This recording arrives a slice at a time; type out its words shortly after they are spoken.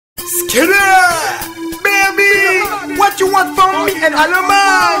Killer! Baby! What you want from me and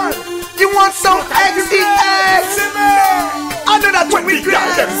Aloman? You want some XCX? I know that when we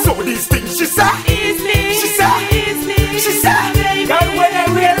grab them, so these things she said. She said. She said. God, when I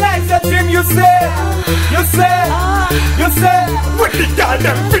realize the dream you say. When we grab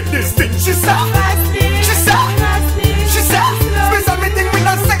them, fit this thing, she said. She said. She said. Special meeting with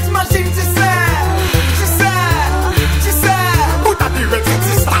a sex machine, she said. She said. She said. Put that the red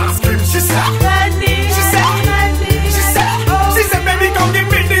sexy star scream, she said. She said. She said. She said, baby, come give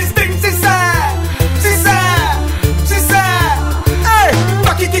me this thing, she said. She said. She said. Hey,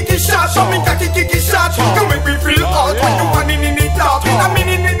 kiki shot, show me kiki shot. You make me feel hot when you want in it top. In a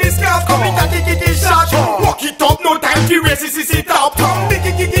minute in this scarf, come in kiki shot. Walk it up, no time to race, it up.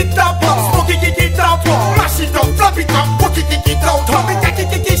 Kiki top, smoke kiki top. Mash it up, flop it up, walk kiki top. Come in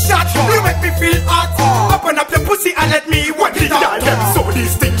kiki shot. You make me feel hot. Open up your pussy and let me work it out. So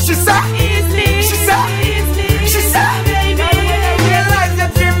these things she said. She said. She said. Realize the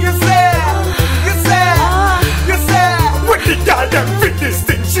dream you said. You said. When the girl them fit this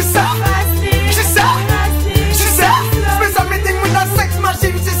thing, she said. She said. She said. Special meeting with a sex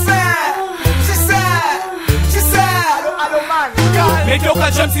machine, she said. She said. She said. Aloman. Mete o ka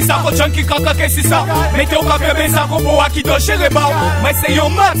jam si sa, ko jam ki kaka ke si sa. Mete o ka bebe sa, ko bo aki do chere ba. Mwen se yo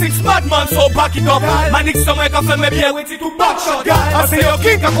matix madman, so back it up. Manik sa mwen ka fe me bie weti to back shot. Ase yo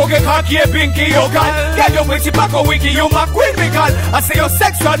king ka koge kaki e binky yo gal. Gal yo weti pa ko wiki yo ma queen me gal. Ase yo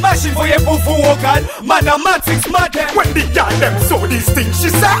sexual machine for ye fufu o gal. Madam matix madam. When the girl them saw these things, she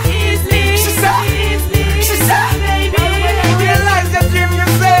said. She said. She said. Realize the dream you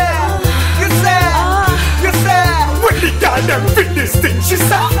said. You said. You said. When the girl them fit this thing, she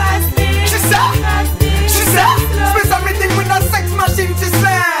said. She said. She said. Special meeting with a sex machine, she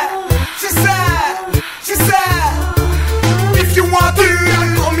said. She said. She said. If you want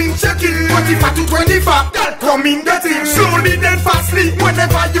it, come in check it. 25 to 25, girl, come in get it. Slowly then fastly,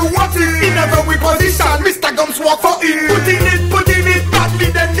 whenever you want it. In every position, Mr. Gumz walk for it. Put in it,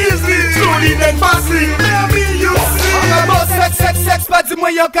 badly then easily. Slowly then fastly, baby, you see. Talk about sex, pas di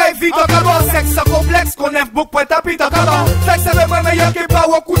mwen yon ka evi. Talk about sex, sa complexe, qu'on aime beaucoup pour taper. Talk about sex, c'est vraiment meilleur que pas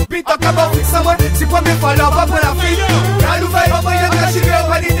au coup de pit. Talk about sex, moi, si première fois là, va pour la fille. Quand nous va pas yon ka chive, on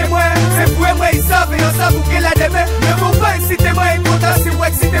va dire moi. C'est pour moi, ils savent, et on savent qu'elle a des mains. Mais faut pas exciter moi, important, si vous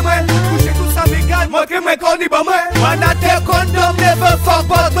excitez moi. Couchez tout ça, vegan, montrez moi qu'on y va moi. One at their condom, never fuck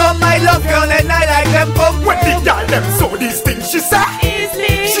bottom. I love girl and I like them come. When the girl them saw these things, she said.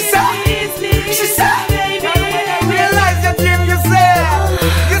 She said. She said. Realize the dream you said.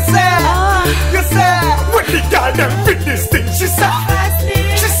 You said. You said. When the girl them fit this thing, she said.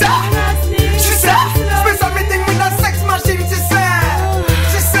 She said. She said. Special meeting with a sex machine, she said.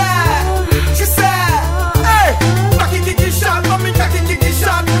 She said. She said. Hey, kiki shot, mommy kiki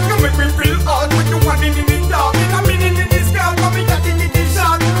shot. You make me feel hot when you want in it top. In a minute in this girl, mommy kiki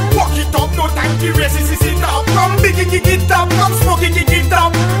shot. Walk it up, no time to race, it up. Come big kiki top, come smoke kiki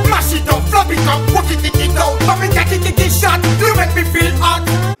top. Mash it up, flop it up, walk it out. Mommy kiki shot. You make me feel hot.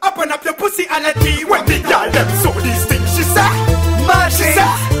 Open up your pussy and let me when the girl them saw these things, she said. She said.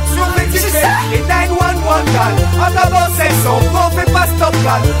 She said. Et 911 gal. En avant c'est son, on fait pas stop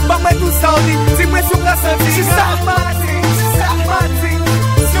gal. Pas moi tout ça on dit, dis-moi sur la scène. She said. Martin.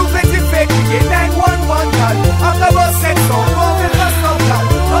 Si vous faites du fake, et 911